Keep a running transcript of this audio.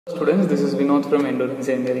Students, this is Vinod from Endurance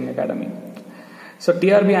Engineering Academy. So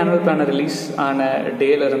TRB annual planner release on a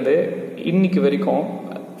day larande இன்னைக்கு வரைக்கும்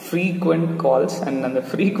frequent calls and the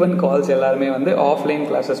frequent calls எல்லாருமே வந்து offline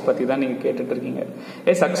classes பத்தி தான் நீங்க கேட்டுட்டு இருக்கீங்க.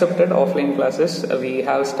 Yes, accepted offline classes we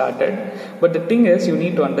have started, but the thing is you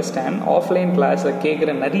need to understand offline class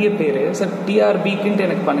கேக்குற நிறைய பேர் சார் TRB கிட்ட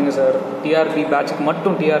எனக்கு பண்ணுங்க சார், TRB பேட்ச்க்கு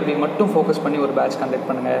மட்டும் TRB மட்டும் ஃபோக்கஸ் பண்ணி ஒரு பேட்ச் கண்டக்ட்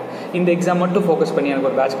பண்ணுங்க, இந்த எக்ஸாம் மட்டும் ஃபோக்கஸ் பண்ணி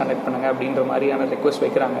எனக்கு ஒரு பேட்ச் கண்டக்ட் பண்ணுங்க அப்படின்ற மாதிரியான ரிக்வெஸ்ட்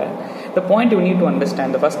வைக்கிறாங்க. The point you need to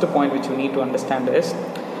understand, the first point which you need to understand is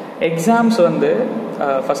exams வந்து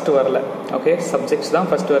ஃபஸ்ட்டு வரல, ஓகே, சப்ஜெக்ட்ஸ் தான்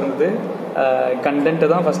ஃபஸ்ட்டு வந்தது, கண்டென்ட்டு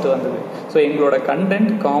தான் ஃபஸ்ட்டு வந்தது. ஸோ எங்களோட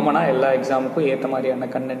கண்டென்ட் காமனாக எல்லா எக்ஸாமுக்கும் ஏற்ற மாதிரியான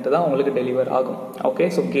கண்டென்ட்டு தான் உங்களுக்கு டெலிவர் ஆகும், ஓகே.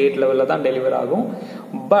 ஸோ கேட் லெவலில் தான் டெலிவர் ஆகும்.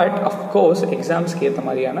 பட் அஃப்கோர்ஸ் எக்ஸாம்ஸ்க்கு ஏற்ற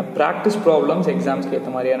மாதிரியான ப்ராக்டிஸ் ப்ராப்ளம்ஸ், எக்ஸாம்ஸ்க்கு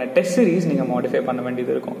ஏற்ற மாதிரியான டெஸ்ட் சீரீஸ் நீங்கள் மாடிஃபை பண்ண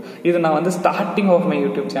வேண்டியது இருக்கும். இது நான் வந்து starting of my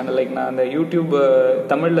YouTube channel, like நான் அந்த யூடியூப்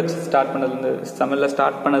தமிழில்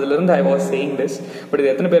ஸ்டார்ட் பண்ணதுலேருந்து I was saying this. But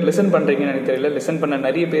இது எத்தனை பேர் லிசன் பண்ணுறீங்கன்னு எனக்கு தெரியல. லிசன் பண்ண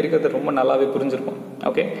நிறைய பேருக்கு அது ரொம்ப நல்லாவே புரிஞ்சிருக்கும்,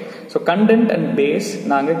 okay. So content and base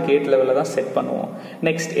நாங்கள் கேட் லெவலில் தான் செட் பண்ணுவோம்.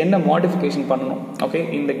 நெக்ஸ்ட் என்ன மாடிஃபிகேஷன் பண்ணணும், ஓகே,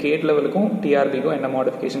 இந்த கேட் லெவலுக்கும் டிஆர்பிக்கும் என்ன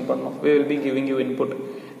மாடிஃபிகேஷன் பண்ணணும், we will be giving you input.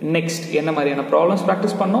 Next என்ன மாதிரியான ப்ராப்ளம்ஸ்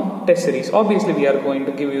ப்ராக்டிஸ் பண்ணோம், test series. Obviously we are going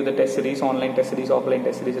to give you the test series, online test series, offline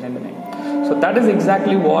test series ரெண்டுமே. So that is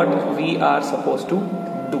exactly what we are supposed to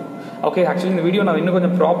do. Okay, actually இந்த video நான் இன்னும்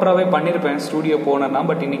கொஞ்சம் ப்ராப்பராகவே பண்ணியிருப்பேன் studio போனேன்னா,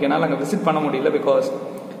 but இன்னைக்கு என்னால் அங்கே விசிட் பண்ண முடியல பிகாஸ்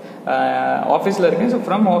ஆஃபீஸில் இருக்கேன். So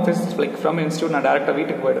from office like from institute நான் டேரெக்டாக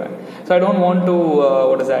வீட்டுக்கு போயிடுவேன். So I don't want to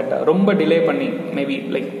what is that ரொம்ப டிலே பண்ணி மேபி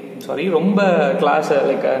ரொம்ப கிளாஸை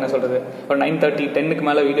லைக் என்ன சொல்கிறது ஒரு 9:30 10க்கு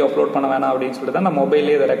மேலே வீடியோ அப்லோட் பண்ண வேணாம் அப்படின்னு சொல்லிட்டு தான் நான்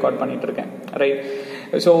மொபைல்லே இதை ரெக்கார்ட் பண்ணிட்டு இருக்கேன், ரைட்.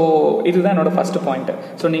 ஸோ இதுதான் என்னோட ஃபர்ஸ்ட் பாயிண்ட்.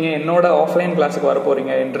 ஸோ நீங்கள் என்னோட ஆஃப்லைன் கிளாஸுக்கு வர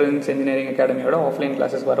போகிறீங்க, என்ட்ரன்ஸ் இன்ஜினியரிங் அகாடமியோட ஆஃப்லைன்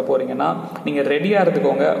கிளாஸஸ்க்கு வர போகிறீங்கன்னா நீங்கள் ரெடியாக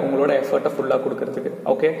இருந்துக்கோங்க உங்களோட எஃபர்ட்டை ஃபுல்லாக கொடுக்கறதுக்கு,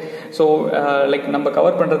 ஓகே. ஸோ லைக் நம்ம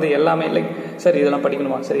கவர் பண்ணுறது எல்லாமே லைக் சார் இதெல்லாம்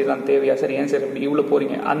படிக்கணுமா, சரி இதெல்லாம் தேவையா, சரி ஏன் சார் இப்படி இவ்வளோ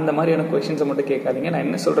போகிறீங்க, அந்த மாதிரியான கொஷின்ஸை மட்டும் கேட்காதீங்க. நான்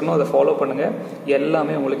என்ன சொல்கிறேனோ அதை ஃபாலோ பண்ணுங்கள்,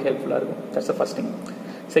 எல்லாமே உங்களுக்கு ஹெல்ப்ஃபுல்லாக இருக்கும். That's the first thing.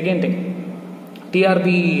 Second thing,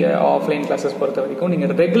 TRP offline classes பொறுத்த வரைக்கும்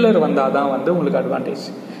நீங்கள் ரெகுலர் வந்தால் தான் வந்து உங்களுக்கு அட்வான்டேஜ்.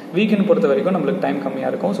 வீக்கெண்ட் பொறுத்த வரைக்கும் நம்மளுக்கு டைம்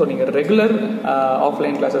கம்மியாக இருக்கும். ஸோ நீங்கள் ரெகுலர்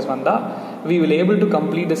ஆஃப்லைன் கிளாஸஸ் வந்தால் we will able to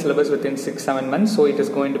complete the syllabus within 6-7 months. So it is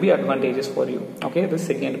going to be advantageous for you, okay. This is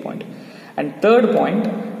second point. And third point,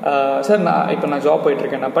 sir நான் job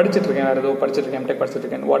போயிட்டுருக்கேன், நான் படிச்சுட்ருக்கேன், வேறு ஏதோ படிச்சுட்ருக்கேன், MTech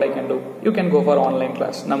படிச்சுட்ருக்கேன், what I can do, you can go for online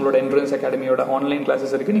class. நம்மளோட entrance அகாடமியோட online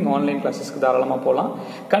classes இருக்குது, நீங்கள் online கிளாஸஸ்க்கு தாராளமாக போகலாம்.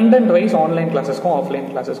 கண்டென்ட் வைஸ் ஆன்லைன் கிளாஸஸ்க்கும் ஆஃப்லைன்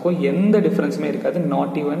கிளாஸஸ்க்கும் எந்த டிஃப்ரென்ஸுமே இருக்காது,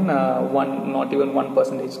 not even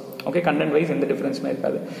 1%, okay. Content wise எந்த டிஃப்ரென்ஸுமே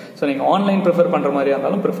இருக்காது. ஸோ நீங்கள் ஆன்லைன் ப்ரிஃபர் பண்ணுற மாதிரியா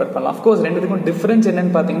இருந்தாலும் ப்ரிஃபர் பண்ணலாம். அஃப்கோர்ஸ் ரெண்டுத்துக்கும் டிஃப்ரென்ஸ்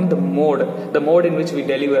என்னன்னு பார்த்தீங்கன்னா the mode in which we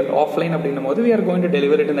deliver. Offline அப்படின்னும் போது we are going to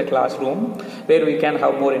deliver it in the classroom where we can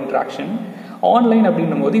have more interaction. Online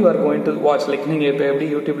அப்படின்னும் போது you are going to watch, like நீங்கள் இப்போ எப்படி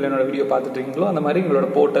யூடியூப்ல என்னோட வீடியோ பார்த்துட்டு இருக்கீங்களோ அந்த மாதிரி எங்களோட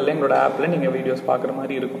போர்ட்டலில் எங்களோட ஆப்பில் நீங்கள் வீடியோஸ் பார்க்குற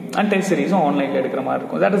மாதிரி இருக்கும். அண்ட் டெஸ்ட் சீரிஸும் ஆன்லைனில் எடுக்கிற மாதிரி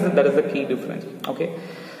இருக்கும். That is the key difference, okay,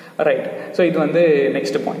 right. So இது வந்து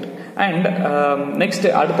நெக்ஸ்ட் பாயிண்ட். அண்ட் நெக்ஸ்ட்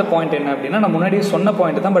அடுத்த பாயிண்ட் என்ன அப்படின்னா, நான் முன்னாடியே சொன்ன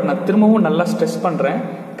பாயிண்ட் தான், பட் நான் திரும்பவும் நல்லா ஸ்ட்ரெஸ் பண்ணுறேன்.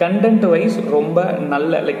 கண்டென்ட் வைஸ் ரொம்ப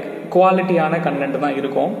நல்ல லைக் குவாலிட்டியான கண்டென்ட் தான்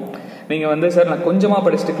இருக்கும். நீங்கள் வந்து சார் நான் கொஞ்சமாக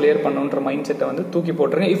படிச்சுட்டு கிளியர் பண்ணுன்ற மைண்ட் செட்டை வந்து தூக்கி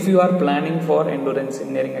போட்டுருங்க. If you are planning for endurance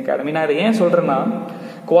engineering academy. நான் அதை ஏன் சொல்கிறேன்னா,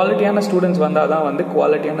 குவாலிட்டியான ஸ்டூடெண்ட்ஸ் வந்தால் தான் வந்து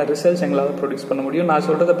குவாலிட்டியான ரிசல்ட்ஸ் எங்களால் ப்ரொடியூஸ் பண்ண முடியும். நான்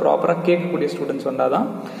சொல்கிறத ப்ராப்பராக கேட்கக்கூடிய ஸ்டூடெண்ட்ஸ் வந்தால் தான்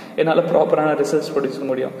என்னால் ப்ராப்பரான ரிசல்ட்ஸ் ப்ரொடியூஸ்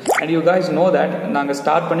பண்ண முடியும். And you guys know that நாங்கள்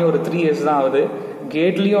ஸ்டார்ட் பண்ணி ஒரு 3 years தான் ஆகுது.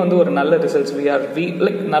 கேட்லேயும் வந்து ஒரு நல்ல ரிசல்ட்ஸ்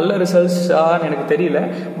லைக் நல்ல ரிசல்ட்ஸான்னு எனக்கு தெரியல,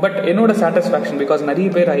 பட் என்னோட சாட்டிஸ்ஃபேக்ஷன் பிகாஸ் நிறைய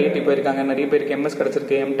பேர் ஐஐடி போயிருக்காங்க, நிறைய பேருக்கு எம்எஸ்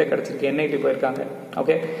கிடச்சிருக்கு, எம்டெக் கிடச்சிருக்கு, என்ஐடி போயிருக்காங்க,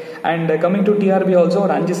 okay. And coming to TRP also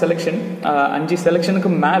ஒரு 5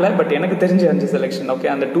 செலெக்ஷனுக்கு மேலே, பட் எனக்கு தெரிஞ்ச 5 செலெக்ஷன், ஓகே.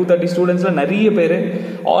 அந்த 230 ஸ்டூடெண்ட்ஸில் நிறைய பேர்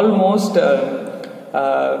almost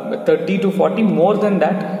 30 to 40 more then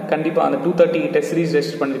that கண்டிப்பாக அந்த 230 டெஸ்ட் சீரிஸ்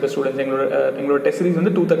ரெஜிஸ்டர் பண்ணிருக்க ஸ்டூடெண்ட்ஸ், எங்களோட டெஸ்ட் சீரிஸ்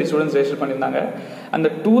வந்து 230 ஸ்டூடெண்ட்ஸ் ரெஜிஸ்டர் பண்ணியிருந்தாங்க. அந்த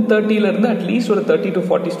 230லேருந்து அட்லீஸ்ட் ஒரு 30 to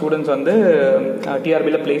 40 ஸ்டூடெண்ட்ஸ் வந்து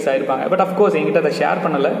டிஆர்பியில் பிளேஸ் ஆயிருப்பாங்க. பட் அஃப்கோர்ஸ் என்கிட்ட அதை ஷேர்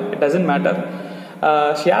பண்ணலை, இட் டசன்ட் மேட்டர்.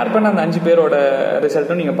 ஷேர் பண்ண அந்த 5 பேரோட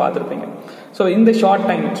ரிசல்ட்டும் நீங்கள் பார்த்துருப்பீங்க. ஸோ இந்த short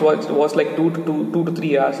time it's was like 2 to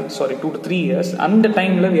 3 years. அந்த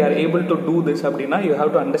டைமில் we are able to do this அப்படின்னா you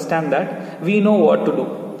have to understand that we know what to do,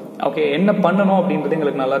 okay. என்ன பண்ணணும் அப்படின்றது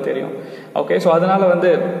எங்களுக்கு நல்லா தெரியும், ஓகே. ஸோ அதனால வந்து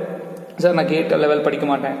சார் நான் கேட் லெவல் படிக்க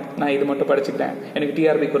மாட்டேன், நான் இது மட்டும் படிச்சுக்கிறேன், எனக்கு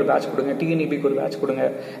டிஆர்பிக்கு ஒரு பேட்ச் கொடுங்க, டிஎன்இபிக்கு ஒரு பேட்ச் கொடுங்க,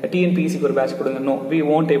 டிஎன்பிஎஸ்சிக்கு ஒரு பேட்ச் கொடுங்க. No, we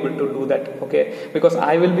won't able to do that, okay, because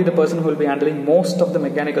I will be the person who will be handling most of the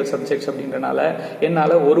mechanical subjects அப்படின்றனால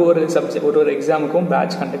என்னால் ஒரு சப்ஜெக்ட் ஒரு எக்ஸாமுக்கும்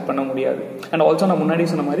பேட்ச் கண்டக்ட் பண்ண முடியாது. அண்ட் ஆல்சோ நான் முன்னாடி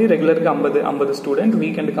சொன்ன மாதிரி ரெகுலருக்கு 50 ஸ்டூடெண்ட்,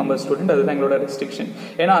 வீக்கெண்டுக்கு 50 ஸ்டூடெண்ட், அதுதான் எங்களோட ரெஸ்ட்ரிக்ஷன்.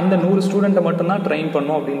 ஏன்னா அந்த 100 ஸ்டூடெண்ட்டை மட்டும்தான் ட்ரெயின்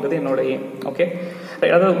பண்ணும் அப்படின்றது என்னோட எய்ம், ஓகே.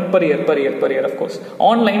 அதாவது per year அஃப்கோர்ஸ்.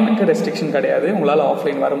 ஆன்லைனுக்கு ரெஸ்ட்ரிக்ஷன் கிடையாது. உங்களால்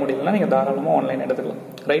ஆஃப்லைன் வர முடியலன்னா நீங்கள் தாராளமாக ஆன்லைன் எடுத்துக்கலாம்,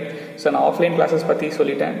 ரைட்? ஸோ நான் ஆஃப்லைன் கிளாஸஸ் பற்றி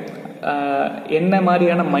சொல்லிட்டேன். என்ன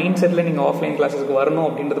மாதிரியான மைண்ட் செட்டில் நீங்கள் ஆஃப்லைன் கிளாஸஸ்க்கு வரணும்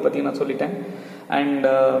அப்படின்றத பற்றி நான் சொல்லிட்டேன். அண்ட்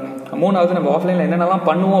மூணாவது, நம்ம ஆஃப்லைனில் என்னென்னலாம்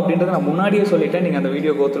பண்ணுவோம் அப்படின்றத நான் முன்னாடியே சொல்லிட்டேன். நீங்கள் அந்த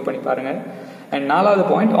வீடியோ கோத்ரூ பண்ணி பாருங்கள். அண்ட் நாலாவது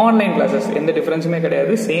பாயிண்ட், ஆன்லைன் கிளாஸஸ் எந்த டிஃப்ரென்ஸுமே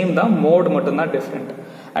கிடையாது, சேம் தான், மோட் மட்டும்தான் டிஃப்ரெண்ட்.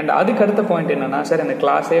 அண்ட் அதுக்கு அடுத்த பாயிண்ட் என்னன்னா, சார் எனக்கு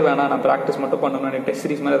கிளாஸே வேணாம், நான் ப்ராக்டிஸ் மட்டும் பண்ணணும், எனக்கு டெஸ்ட்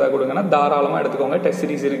சீரிஸ் மாதிரி ஏதாவது கொடுங்கன்னா தாராளமாக எடுத்துக்கோங்க. டெஸ்ட்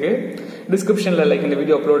சீரிஸ் இருக்குது டிஸ்கிரிப்ஷனில். லைக் இந்த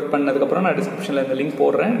வீடியோ அப்லோட் பண்ணதுக்கப்புறம் நான் டிஸ்கிரிப்ஷனில் இந்த லிங்க்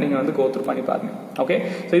போடுறேன், நீங்கள் வந்து கோத்ரூ பண்ணி பாருங்க. ஓகே,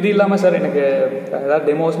 ஸோ இது இல்லாமல் சார் எனக்கு ஏதாவது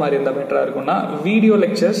டெமோஸ் மாதிரி இருந்தால் பெட்டராக இருக்கும்னா வீடியோ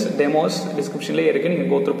லெக்சர்ஸ் டெமோஸ் டிஸ்கிரிப்ஷன்லேயே இருக்குது,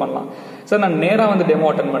 நீங்கள் கோத்ரூ பண்ணலாம். சார் நான் நேராக வந்து டெமோ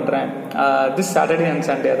அட்டன் பண்ணுறேன் திஸ் சாட்டர்டே அண்ட்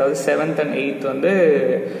சண்டே, அதாவது 7th and 8th வந்து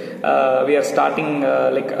we are starting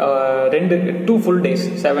like 2 full days,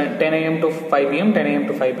 10 AM to 5 PM, 10 AM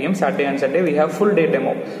to 5 PM, Saturday and Sunday we have full day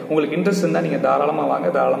demo. உங்களுக்கு interest இருந்தால் நீங்கள் தாராளமாக வாங்க,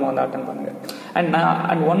 தாராளமாக வந்து அட்டன் பண்ணுங்கள்.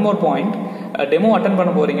 And one more point, demo attend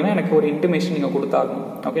பண்ண போகிறீங்கன்னா எனக்கு ஒரு இன்டிமேஷன் நீங்கள் கொடுத்தாகணும்.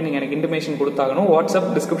 ஓகே, நீங்கள் எனக்கு இன்டிமேஷன் கொடுத்தாகணும். வாட்ஸ்அப்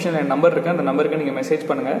டிஸ்கிரிப்ஷனில் என் நம்பர் இருக்குது, அந்த நம்பருக்கு நீங்கள் மெசேஜ்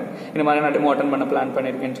பண்ணுங்கள், இந்த மாதிரி நான் டெமோ அட்டன் பண்ண பிளான்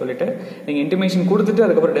பண்ணியிருக்கேன்னு சொல்லிட்டு நீங்கள் இன்டிமேஷன் கொடுத்துட்டு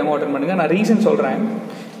அதுக்கப்புறம் டெமோ அட்டன் பண்ணுங்கள். நான் ரீசன் சொல்கிறேன்.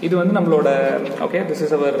 இது வந்து நம்மளோட ஓகே, திஸ்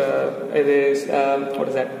இஸ் அவர் இது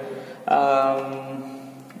what is that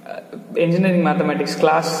engineering mathematics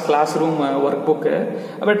class room work book,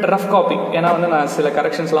 but rough copy. ஏன்னா வந்து நான் சில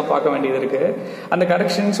கரெக்ஷன்ஸ்லாம் பார்க்க வேண்டியது இருக்குது. அந்த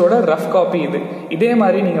கரெக்ஷன்ஸோட ரஃப் காப்பி இதே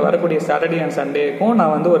மாதிரி நீங்கள் வரக்கூடிய சாட்டர்டே அண்ட் சண்டேக்கும்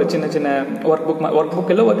நான் வந்து ஒரு சின்ன ஒர்க்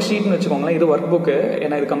புக் இல்லை ஒர்க் ஷீட்னு வச்சுக்கோங்களேன். இது ஒர்க் புக்கு,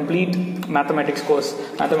 ஏன்னா இது complete mathematics course,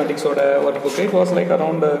 மேத்தமெட்டிக்ஸோட work book. It was like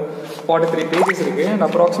around 43 pages இருக்குது. அண்ட்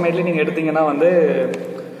அப்ராக்சிமேட்லி நீங்கள் எடுத்தீங்கன்னா வந்து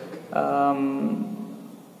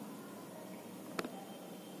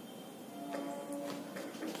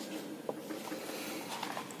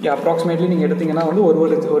அப்ராக்சிமேட்லி நீங்கள் எடுத்தீங்கன்னா வந்து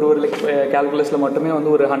ஒரு லைக் கேல்குலஸில் மட்டுமே வந்து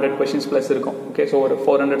ஒரு 100 questions ப்ளஸ் இருக்கும். ஓகே, ஸோ ஒரு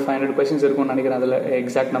 400-500 questions இருக்கும்னு நினைக்கிறேன். அதில்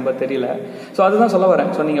எக்ஸாக்ட் நம்பர் தெரியல. ஸோ அதுதான் சொல்ல வரேன்.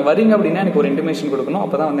 ஸோ நீங்கள் வரீங்க அப்படின்னா எனக்கு ஒரு இன்டிமேஷன் கொடுக்கணும்,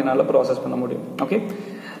 அப்போ தான் வந்து என்னால் ப்ராசஸ் பண்ண முடியும். Okay,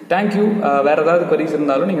 thank you. வேறு ஏதாவது queries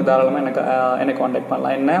இருந்தாலும் நீங்கள் தாராளமாக எனக்கு காண்டாக்ட்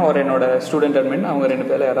பண்ணலாம். என்ன ஒரு என்னோட ஸ்டூடெண்ட் அட்மின், அவங்க 2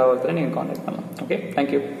 பேரில் யாராவது ஒருத்தர் நீங்கள் காண்டாக்ட் பண்ணலாம். Okay,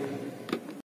 thank you.